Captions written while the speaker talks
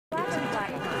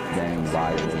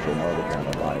violence and other kind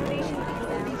of violence.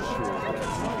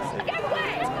 Guess what?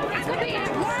 I could be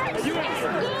at work, at school,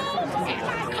 in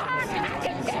my car, and I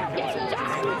can still get shot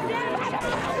by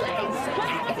the police. But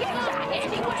I can get shot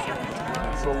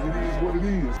anywhere. So it is what it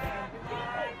is.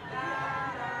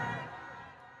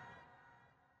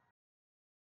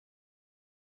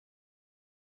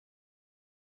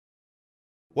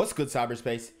 What's good,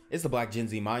 cyberspace? It's the Black Gen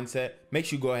Z Mindset. Make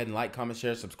sure you go ahead and like, comment,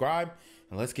 share, subscribe,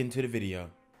 and let's get into the video.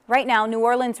 Right now, New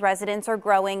Orleans residents are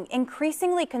growing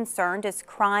increasingly concerned as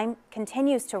crime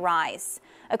continues to rise.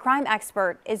 A crime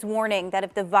expert is warning that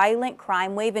if the violent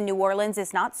crime wave in New Orleans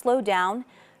is not slowed down,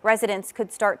 residents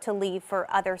could start to leave for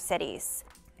other cities.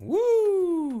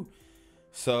 Woo!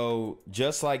 So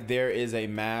just like there is a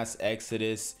mass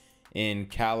exodus in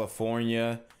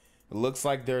California, it looks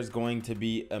like there's going to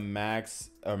be a mass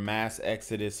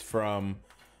exodus from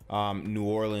New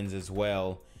Orleans as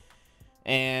well.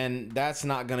 And that's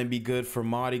not going to be good for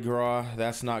Mardi Gras.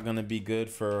 That's not going to be good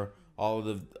for all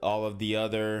of the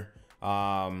other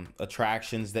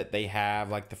attractions that they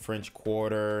have, like the French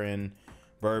Quarter and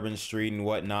Bourbon Street and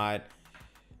whatnot.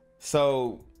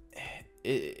 So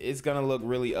it's going to look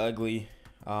really ugly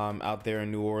out there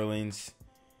in New Orleans.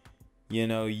 You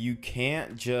know, you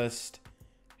can't just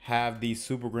have these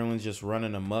super gremlins just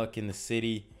running amok in the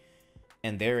city,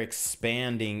 and they're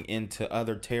expanding into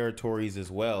other territories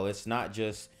as well. It's not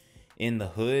just in the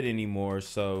hood anymore.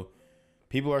 So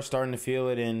people are starting to feel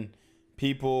it, and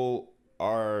people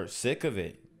are sick of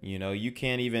it. You know, you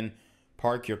can't even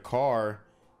park your car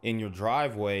in your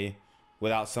driveway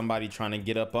without somebody trying to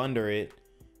get up under it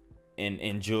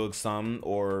and jug something,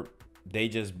 or they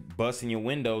just busting your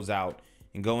windows out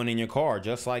and going in your car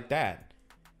just like that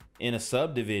in a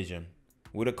subdivision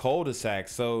with a cul-de-sac.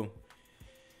 So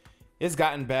it's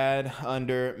gotten bad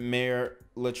under Mayor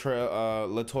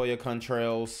Latoya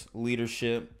Cantrell's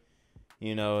leadership.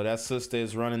 You know, that sister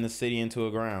is running the city into the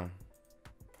ground.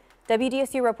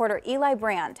 WDSU reporter Eli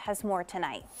Brandt has more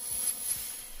tonight.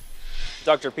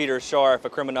 Dr. Peter Scharf,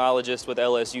 a criminologist with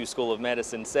LSU School of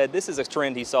Medicine, said this is a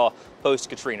trend he saw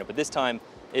post-Katrina, but this time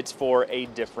it's for a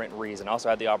different reason. I also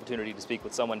had the opportunity to speak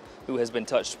with someone who has been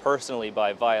touched personally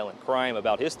by violent crime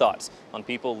about his thoughts on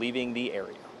people leaving the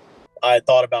area. I had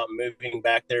thought about moving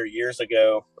back there years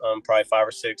ago, probably 5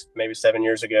 or 6, maybe 7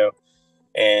 years ago,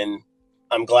 and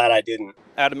I'm glad I didn't.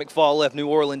 Adam McFall left New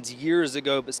Orleans years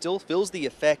ago, but still feels the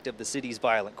effect of the city's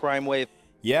violent crime wave.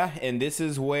 Yeah, and this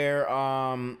is where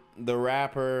the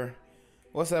rapper,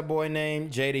 what's that boy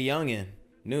named? Jada Youngin,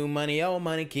 new money, old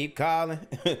money, keep calling.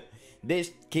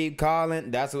 This keep calling.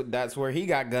 That's where he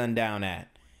got gunned down at.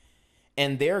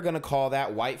 And they're gonna call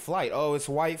that white flight. Oh, it's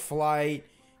white flight.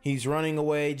 He's running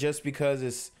away just because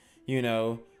it's, you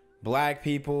know, black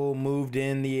people moved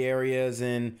in the areas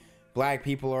and black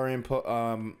people are in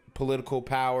political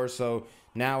power. So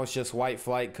now it's just white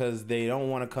flight because they don't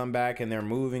want to come back and they're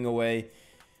moving away.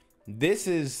 This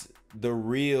is the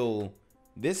real,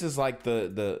 this is like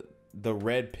the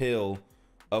red pill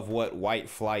of what white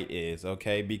flight is,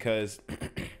 okay? Because,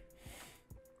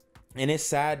 and it's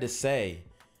sad to say,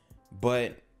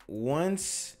 but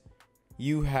once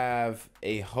you have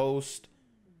a host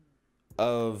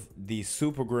of these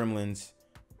super gremlins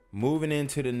moving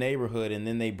into the neighborhood, and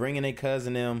then they bringing a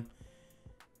cousin them,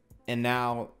 and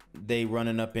now they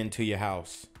running up into your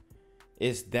house.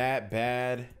 It's that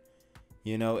bad,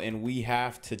 you know, and we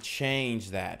have to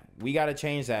change that. We got to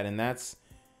change that, and that's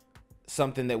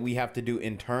something that we have to do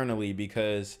internally,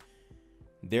 because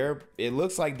it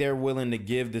looks like they're willing to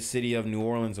give the city of New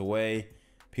Orleans away.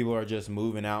 People are just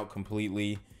moving out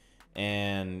completely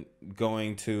and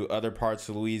going to other parts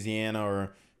of Louisiana,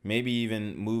 or maybe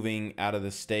even moving out of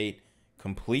the state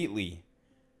completely.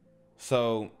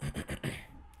 So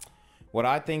what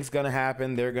I think is going to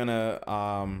happen, they're going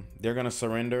to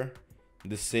surrender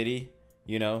the city,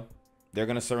 you know. They're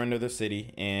going to surrender the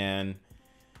city, and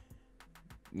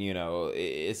you know,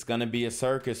 it's going to be a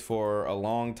circus for a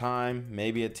long time,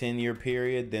 maybe a 10-year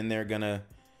period. Then they're going to,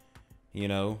 you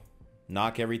know,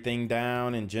 knock everything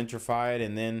down and gentrify it.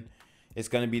 And then it's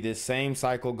going to be this same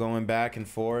cycle going back and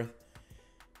forth.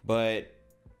 But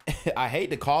I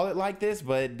hate to call it like this,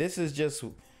 but this is just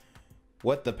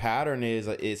what the pattern is,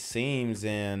 it seems.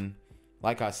 And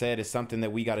like I said, it's something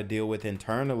that we got to deal with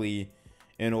internally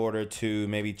in order to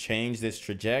maybe change this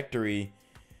trajectory.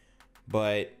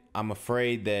 But I'm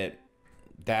afraid that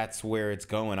that's where it's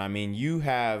going. I mean, you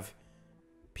have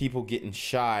people getting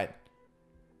shot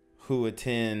who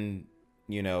attend,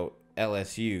 you know,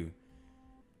 LSU.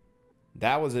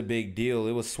 That was a big deal.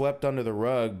 It was swept under the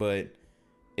rug, but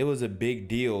it was a big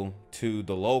deal to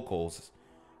the locals.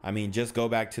 I mean, just go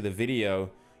back to the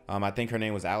video. I think her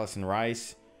name was Allison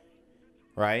Rice,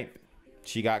 right?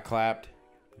 She got clapped.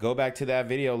 Go back to that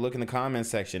video, look in the comment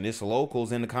section. It's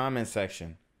locals in the comment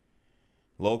section.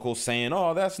 Locals saying,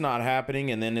 oh, that's not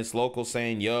happening. And then it's locals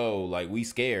saying, yo, like, we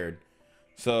scared.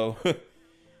 So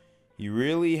you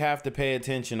really have to pay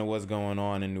attention to what's going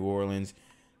on in New Orleans.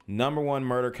 #1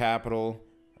 murder capital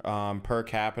per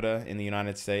capita in the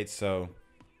United States. So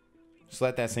just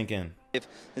let that sink in. If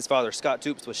his father, Scott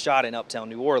Toops, was shot in uptown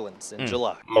New Orleans in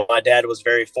July. My dad was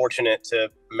very fortunate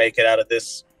to make it out of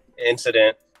this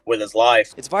incident with his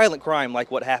life. It's violent crime like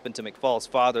what happened to McFall's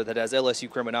father that has LSU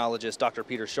criminologist Dr.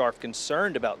 Peter Scharf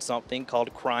concerned about something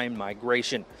called crime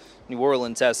migration. New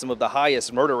Orleans has some of the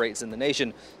highest murder rates in the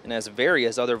nation and has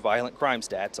various other violent crime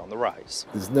stats on the rise.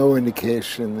 There's no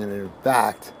indication that, in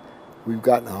fact, we've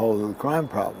gotten a hold of the crime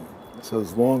problem. So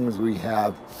as long as we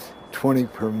have 20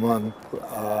 per month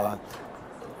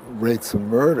rates of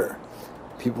murder,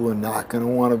 people are not going to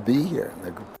want to be here.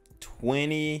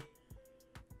 20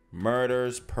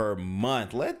 murders per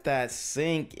month. Let that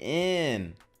sink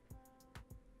in.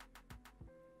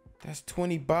 That's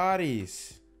 20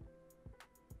 bodies.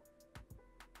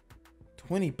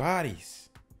 20 bodies.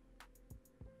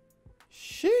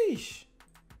 Sheesh.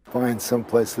 Find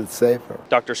someplace that's safer.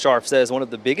 Dr. Scharf says one of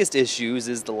the biggest issues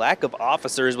is the lack of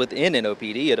officers within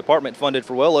NOPD. A department funded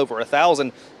for well over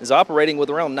 1,000 is operating with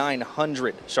around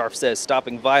 900. Scharf says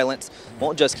stopping violence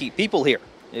won't just keep people here.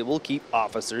 It will keep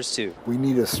officers too. We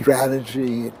need a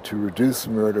strategy to reduce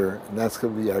murder, and that's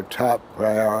going to be our top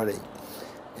priority.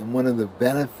 And one of the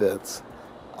benefits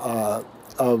of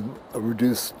a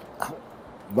reduced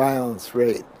violence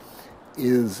rate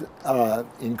is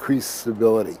increased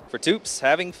stability. For Toops,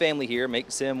 having family here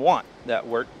makes him want that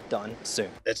work done soon.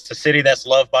 It's a city that's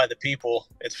loved by the people.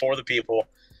 It's for the people.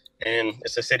 And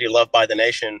it's a city loved by the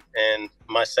nation. And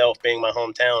myself being my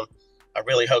hometown, I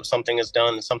really hope something is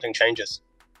done and something changes.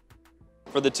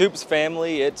 For the Toops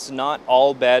family, it's not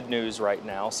all bad news right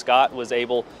now. Scott was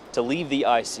able to leave the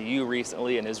ICU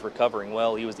recently and is recovering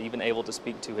well. He was even able to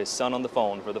speak to his son on the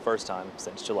phone for the first time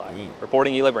since July.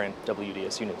 Reporting Eli Brand,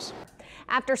 WDSU News.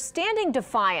 After standing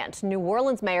defiant, New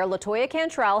Orleans Mayor Latoya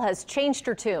Cantrell has changed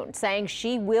her tune, saying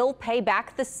she will pay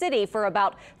back the city for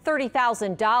about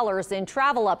 $30,000 in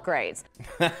travel upgrades.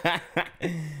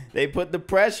 They put the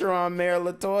pressure on Mayor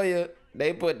Latoya.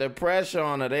 They put the pressure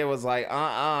on her. They was like,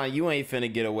 you ain't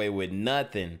finna get away with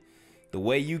nothing. The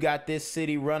way you got this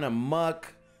city run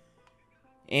amok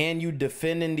and you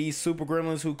defending these super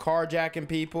gremlins who carjacking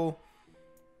people,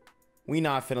 we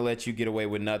not finna let you get away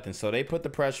with nothing. So they put the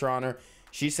pressure on her.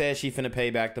 She said she finna pay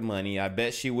back the money. I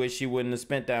bet she wish she wouldn't have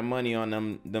spent that money on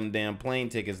them damn plane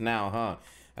tickets now, huh?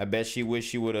 I bet she wish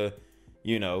she would have,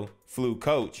 flew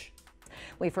coach.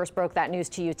 We first broke that news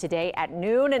to you today at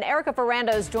noon, and Erica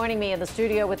Ferrando is joining me in the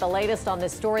studio with the latest on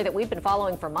this story that we've been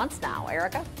following for months now.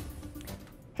 Erica?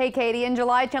 Hey, Katie. In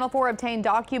July, Channel 4 obtained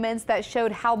documents that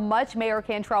showed how much Mayor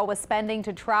Cantrell was spending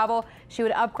to travel. She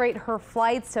would upgrade her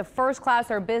flights to first class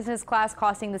or business class,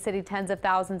 costing the city tens of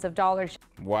thousands of dollars.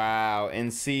 Wow.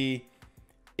 And see,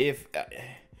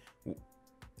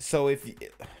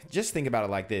 just think about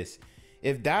it like this.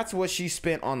 If that's what she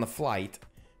spent on the flight,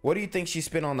 what do you think she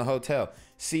spent on the hotel?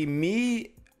 See,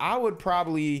 me, I would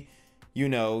probably,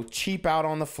 cheap out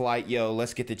on the flight. Yo,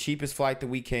 let's get the cheapest flight that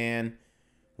we can.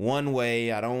 One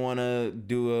way. I don't want to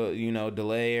do a,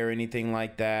 delay or anything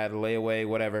like that. Layaway,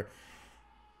 whatever.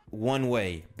 One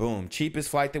way. Boom. Cheapest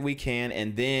flight that we can.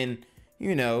 And then,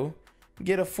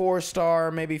 get a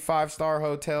 4-star, maybe 5-star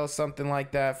hotel, something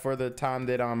like that for the time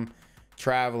that I'm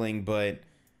traveling. But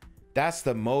that's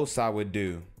the most I would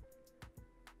do.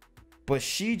 But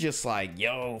she just like,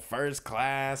 yo, first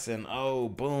class and oh,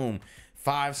 boom,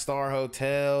 5-star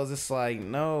hotels. It's like,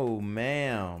 no,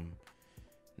 ma'am.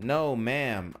 No,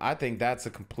 ma'am. I think that's a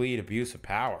complete abuse of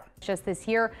power. Just this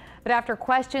year, but after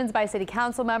questions by city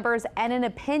council members and an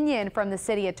opinion from the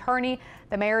city attorney,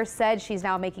 the mayor said she's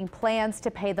now making plans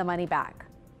to pay the money back.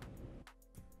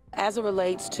 As it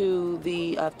relates to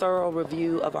the thorough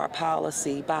review of our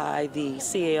policy by the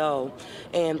CAO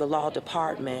and the law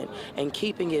department and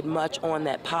keeping it much on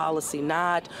that policy,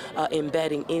 not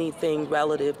embedding anything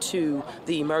relative to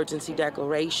the emergency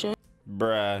declaration.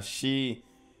 Bruh,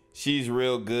 she's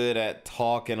real good at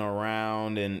talking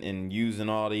around and using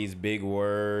all these big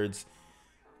words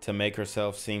to make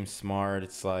herself seem smart.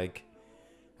 It's like,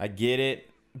 I get it,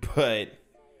 but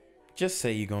just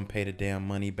say you're gonna pay the damn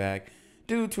money back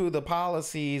due to the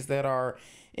policies that are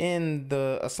in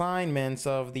the assignments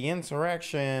of the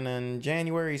insurrection and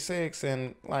January 6th.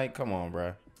 And like, come on,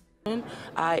 bruh.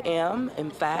 I am,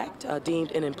 in fact,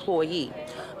 deemed an employee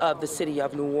of the city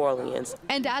of New Orleans.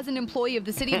 And as an employee of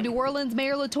the city of New Orleans,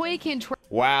 Mayor Latoya Cantrell.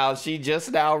 Wow, she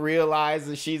just now realized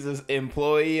that she's an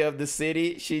employee of the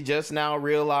city. She just now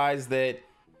realized that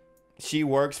she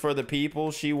works for the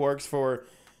people. She works for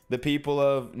the people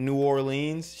of New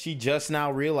Orleans. She just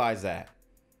now realized that.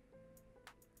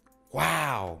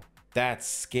 Wow, that's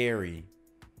scary.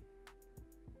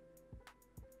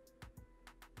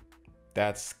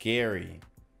 That's scary.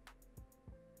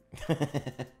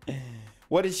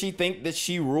 What did she think, that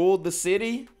she ruled the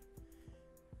city?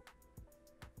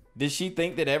 Did she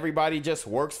think that everybody just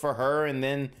works for her and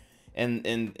then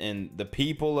and the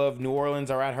people of New Orleans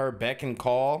are at her beck and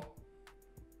call?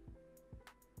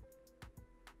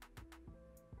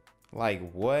 Like,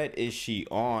 what is she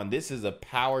on? This is a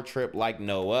power trip like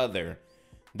no other.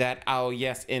 That, oh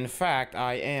yes, in fact,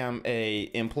 I am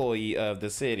a employee of the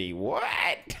city. What?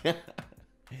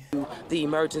 The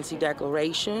emergency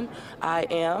declaration, I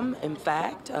am, in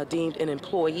fact, deemed an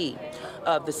employee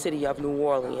of the city of New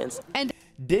Orleans. And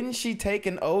didn't she take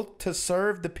an oath to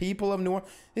serve the people of New Orleans?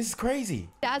 This is crazy.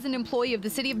 As an employee of the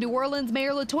city of New Orleans,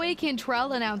 Mayor Latoya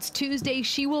Cantrell announced Tuesday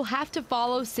she will have to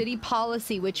follow city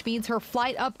policy, which means her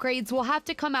flight upgrades will have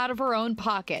to come out of her own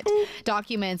pocket.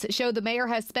 Documents show the mayor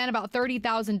has spent about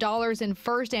 $30,000 in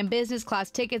first and business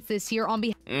class tickets this year on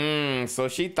behalf. So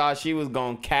she thought she was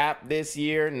going to cap this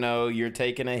year. No, you're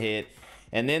taking a hit.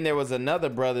 And then there was another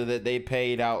brother that they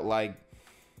paid out like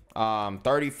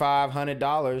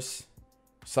 $3,500.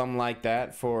 Something like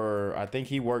that for, I think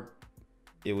he worked,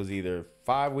 it was either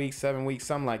 5 weeks, 7 weeks,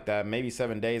 something like that, maybe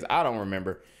 7 days, I don't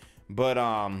remember. But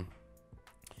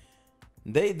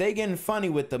they getting funny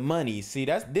with the money. See,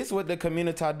 this is what the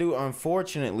community do.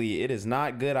 Unfortunately, it is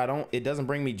not good. It doesn't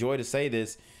bring me joy to say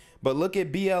this, but look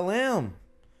at BLM.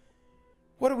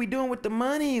 What are we doing with the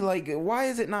money? Like, why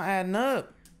is it not adding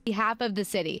up? Behalf of the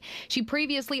city. She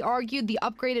previously argued the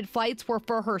upgraded flights were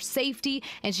for her safety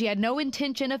and she had no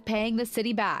intention of paying the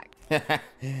city back.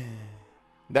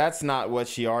 That's not what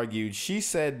she argued. She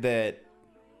said that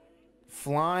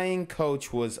flying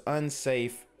coach was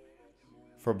unsafe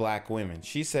for black women.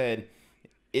 She said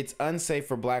it's unsafe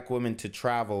for black women to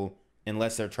travel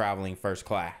unless they're traveling first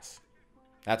class.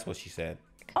 That's what she said.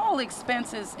 All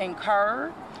expenses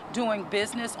incurred doing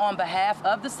business on behalf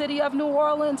of the city of New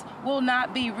Orleans will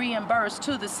not be reimbursed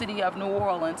to the city of New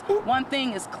Orleans. One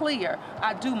thing is clear,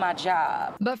 I do my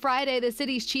job. But Friday, the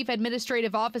city's chief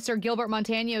administrative officer, Gilbert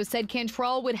Montano, said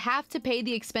Cantrell would have to pay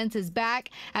the expenses back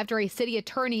after a city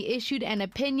attorney issued an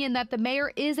opinion that the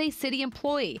mayor is a city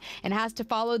employee and has to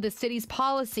follow the city's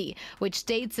policy, which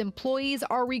states employees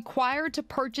are required to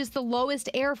purchase the lowest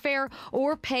airfare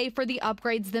or pay for the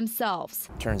upgrades themselves.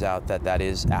 Turns out that that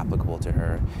is applicable to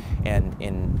her, and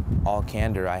in all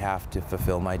candor, I have to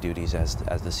fulfill my duties as the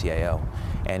CAO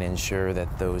and ensure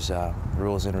that those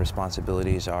rules and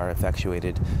responsibilities are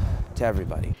effectuated to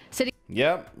everybody.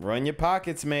 Yep, run your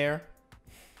pockets, Mayor.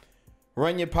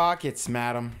 Run your pockets,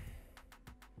 madam.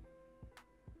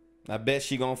 I bet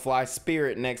she gonna fly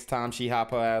Spirit next time she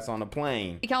hop her ass on a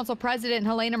plane. Council President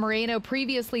Helena Moreno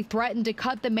previously threatened to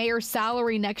cut the mayor's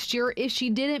salary next year if she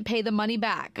didn't pay the money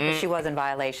back. She was in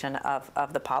violation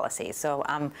of the policy. So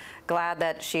I'm glad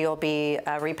that she'll be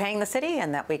repaying the city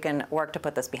and that we can work to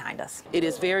put this behind us. It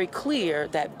is very clear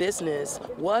that business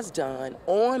was done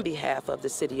on behalf of the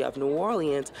city of New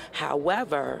Orleans.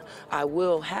 However, I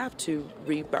will have to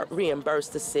reimburse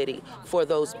the city for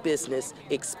those business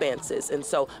expenses. And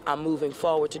so I'm moving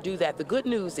forward to do that. The good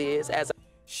news is,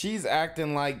 she's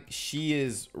acting like she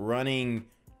is running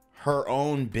her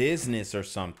own business or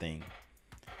something.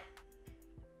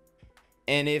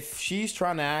 And if she's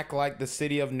trying to act like the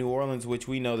city of New Orleans, which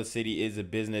we know the city is a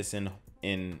business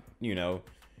in you know,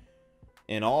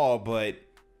 in all, but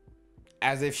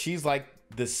as if she's like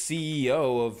the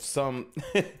CEO of some,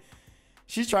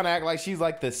 she's trying to act like she's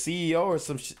like the CEO or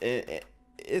some,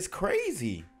 it's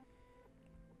crazy.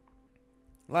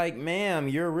 Like, ma'am,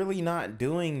 you're really not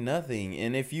doing nothing.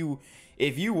 And if you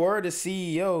were the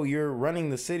CEO, you're running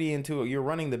the city you're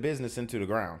running the business into the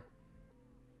ground.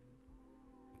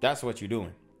 That's what you're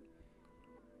doing.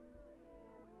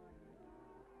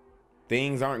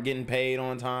 Things aren't getting paid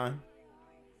on time.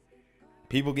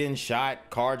 People getting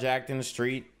shot, carjacked in the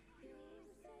street.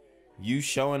 You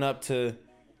showing up to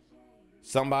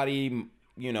somebody,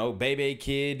 you know, baby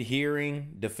kid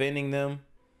hearing, defending them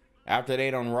after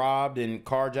they done robbed and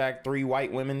carjacked 3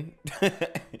 white women.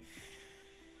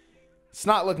 It's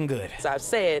not looking good. As I've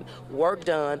said, work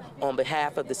done on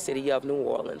behalf of the city of New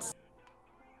Orleans.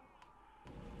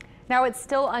 Now, it's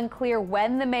still unclear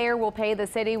when the mayor will pay the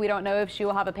city. We don't know if she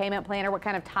will have a payment plan or what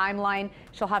kind of timeline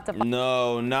she'll have to.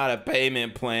 No, not a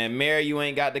payment plan. Mayor, you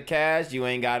ain't got the cash. You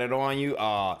ain't got it on you.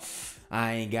 Oh,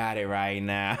 I ain't got it right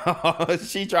now.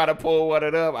 She tried to pull one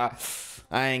it up.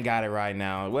 I ain't got it right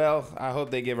now. Well, I hope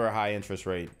they give her a high interest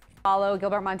rate. Follow.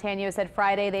 Gilbert Montano said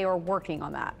Friday they were working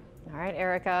on that. All right,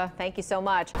 Erica, thank you so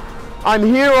much. I'm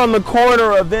here on the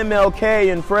corner of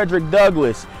MLK and Frederick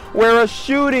Douglass, where a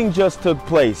shooting just took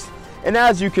place. And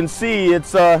as you can see,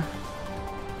 it's a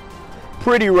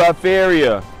pretty rough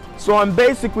area. So I'm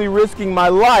basically risking my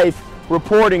life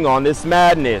reporting on this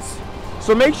madness.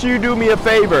 So make sure you do me a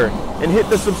favor and hit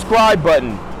the subscribe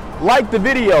button. Like the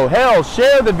video, hell,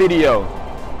 share the video.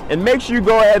 And make sure you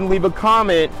go ahead and leave a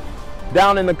comment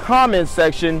down in the comments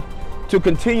section to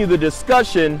continue the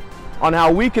discussion on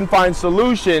how we can find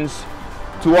solutions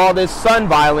to all this son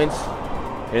violence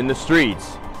in the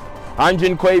streets. I'm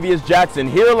Jenquavius Jackson,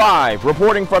 here live,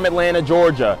 reporting from Atlanta,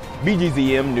 Georgia,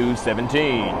 BGZM News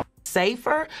 17.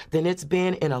 Safer than it's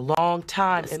been in a long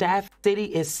time. Staff City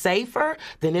is safer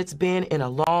than it's been in a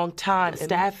long time.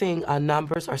 Staffing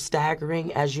numbers are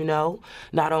staggering, as you know,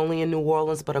 not only in New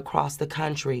Orleans but across the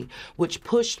country, which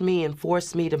pushed me and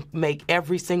forced me to make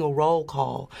every single roll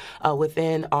call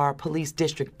within our police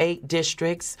district, 8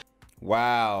 districts.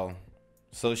 Wow.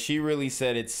 So she really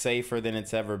said it's safer than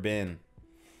it's ever been.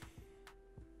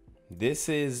 This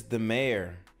is the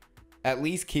mayor. At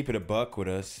least keep it a buck with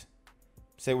us.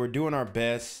 Say we're doing our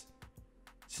best.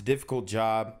 It's a difficult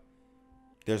job.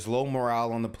 There's low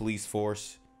morale on the police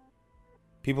force.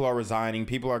 People are resigning.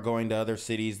 People are going to other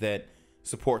cities that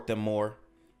support them more.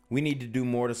 We need to do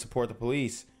more to support the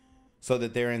police so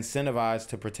that they're incentivized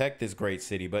to protect this great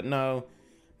city. But no,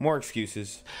 more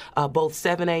excuses. Both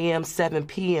 7 a.m., 7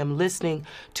 p.m., listening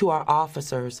to our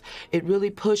officers. It really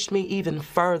pushed me even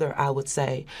further, I would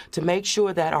say, to make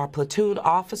sure that our platoon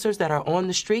officers that are on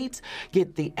the streets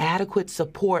get the adequate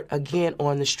support again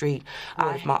on the street.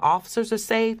 If my officers are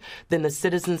safe, then the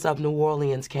citizens of New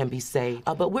Orleans can be safe.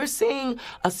 But we're seeing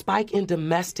a spike in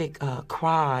domestic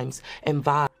crimes and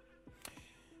violence.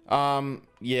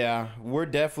 Yeah, we're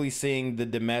definitely seeing the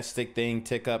domestic thing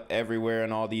tick up everywhere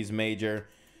in all these major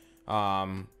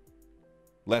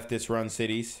leftist run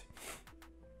cities.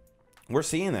 We're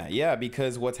seeing that, yeah,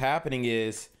 because what's happening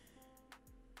is,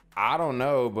 I don't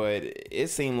know, but it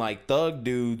seemed like thug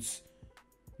dudes,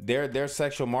 their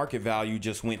sexual market value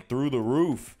just went through the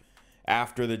roof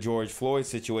after the George Floyd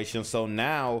situation. So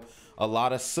now a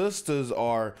lot of sisters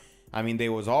are, I mean, they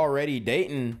was already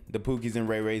dating the Pookies and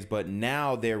Ray Rays, but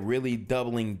now they're really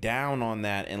doubling down on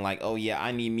that and like, oh yeah,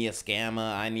 I need me a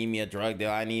scammer, I need me a drug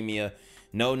dealer, I need me a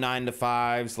no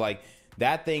 9-to-5s. Like,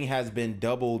 that thing has been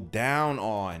doubled down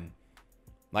on.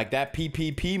 Like, that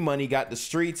PPP money got the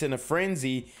streets in a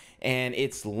frenzy, and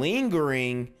it's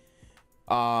lingering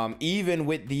even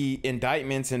with the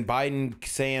indictments and Biden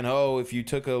saying, oh, if you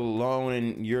took a loan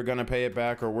and you're gonna pay it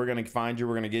back, or we're gonna find you,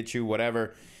 we're gonna get you,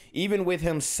 whatever. Even with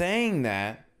him saying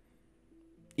that,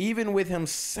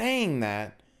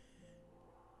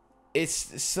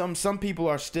 it's some people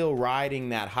are still riding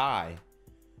that high.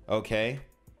 Okay,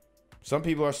 some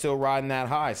people are still riding that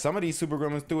high. Some of these super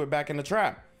gremlins threw it back in the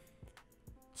trap,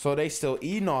 so they still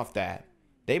eating off that.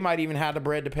 They might even have the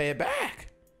bread to pay it back.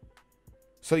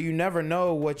 So you never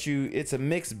know what it's a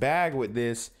mixed bag with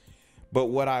this. But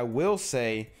what I will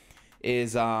say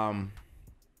is, you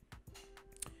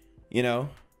know,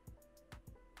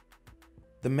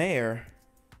 the mayor,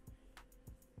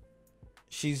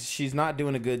 she's not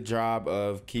doing a good job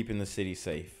of keeping the city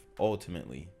safe,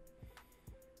 ultimately.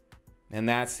 And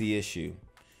that's the issue.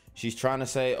 She's trying to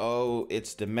say, oh,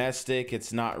 it's domestic.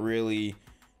 It's not really,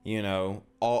 you know,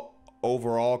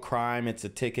 overall crime. It's a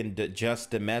tick in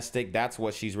just domestic. That's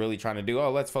what she's really trying to do.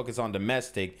 Oh, let's focus on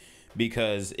domestic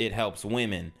because it helps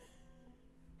women.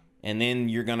 And then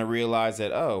you're going to realize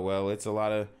that, oh, well, it's a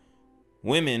lot of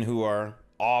women who are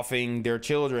offing their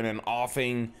children and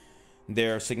offing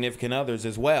their significant others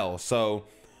as well. So,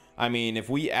 I mean, if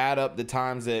we add up the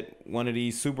times that one of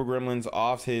these super gremlins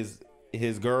offs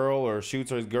his girl or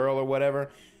shoots his girl or whatever,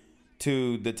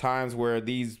 to the times where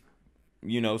these,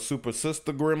 you know, super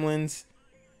sister gremlins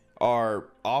are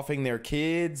offing their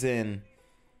kids and,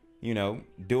 you know,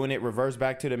 doing it reverse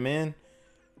back to the men,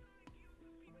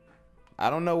 I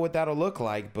don't know what that'll look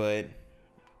like, but,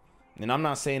 and I'm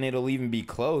not saying it'll even be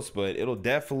close, but it'll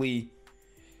definitely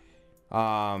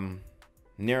narrow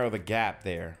the gap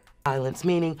there. Violence,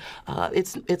 meaning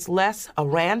it's less a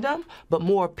random, but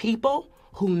more people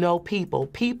who know people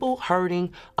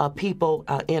hurting people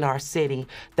in our city.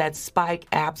 That spike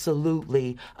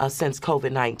absolutely since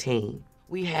COVID-19.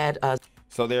 We had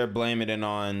So they're blaming it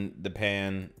on the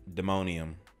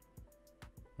pandemonium.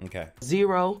 Okay.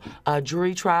 0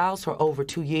 jury trials for over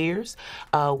 2 years.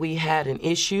 We had an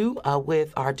issue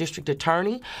with our district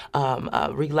attorney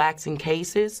relaxing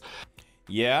cases.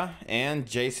 Yeah, and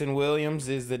Jason Williams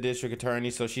is the district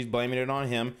attorney, so she's blaming it on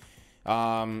him.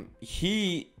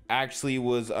 He actually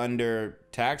was under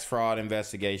tax fraud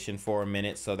investigation for a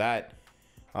minute, so that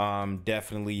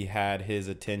definitely had his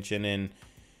attention. And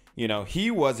you know, he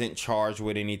wasn't charged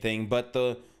with anything, but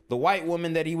the white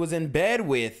woman that he was in bed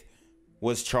with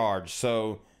was charged.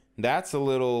 So that's a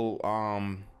little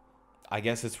I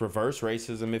guess it's reverse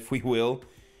racism, if we will,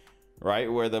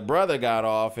 right? Where the brother got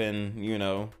off and, you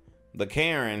know, the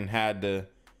Karen had to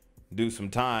do some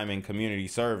time in community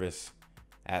service,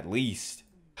 at least.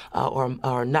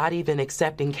 Or not even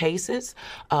accepting cases.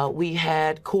 We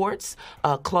had courts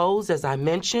closed, as I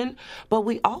mentioned, but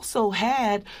we also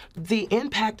had the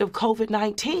impact of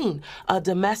COVID-19,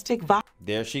 domestic violence.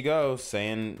 There she goes,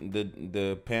 saying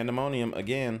the pandemonium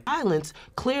again. Violence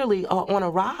clearly on a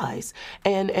rise,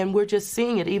 and we're just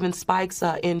seeing it, even spikes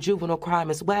in juvenile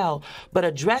crime as well. But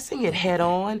addressing it head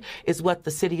on is what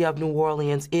the city of New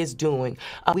Orleans is doing.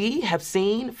 We have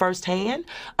seen firsthand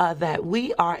that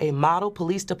we are a model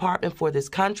police department for this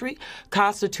country,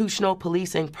 constitutional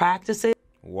policing practices.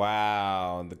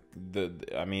 Wow,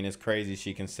 I mean, it's crazy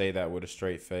she can say that with a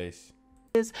straight face.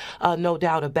 No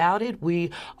doubt about it.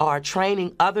 We are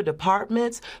training other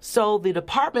departments. So the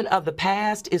department of the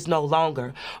past is no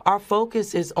longer. Our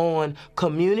focus is on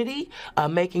community,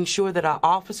 making sure that our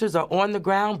officers are on the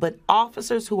ground, but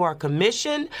officers who are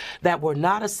commissioned that were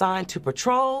not assigned to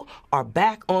patrol are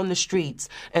back on the streets.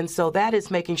 And so that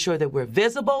is making sure that we're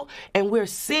visible, and we're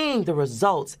seeing the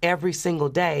results every single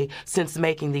day since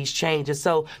making these changes.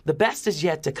 So the best is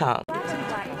yet to come.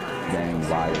 Gang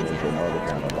violence and other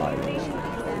kind of violence.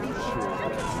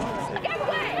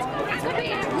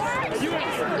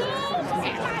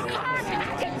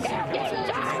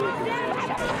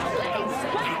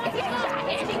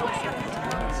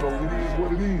 So it is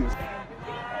what it is.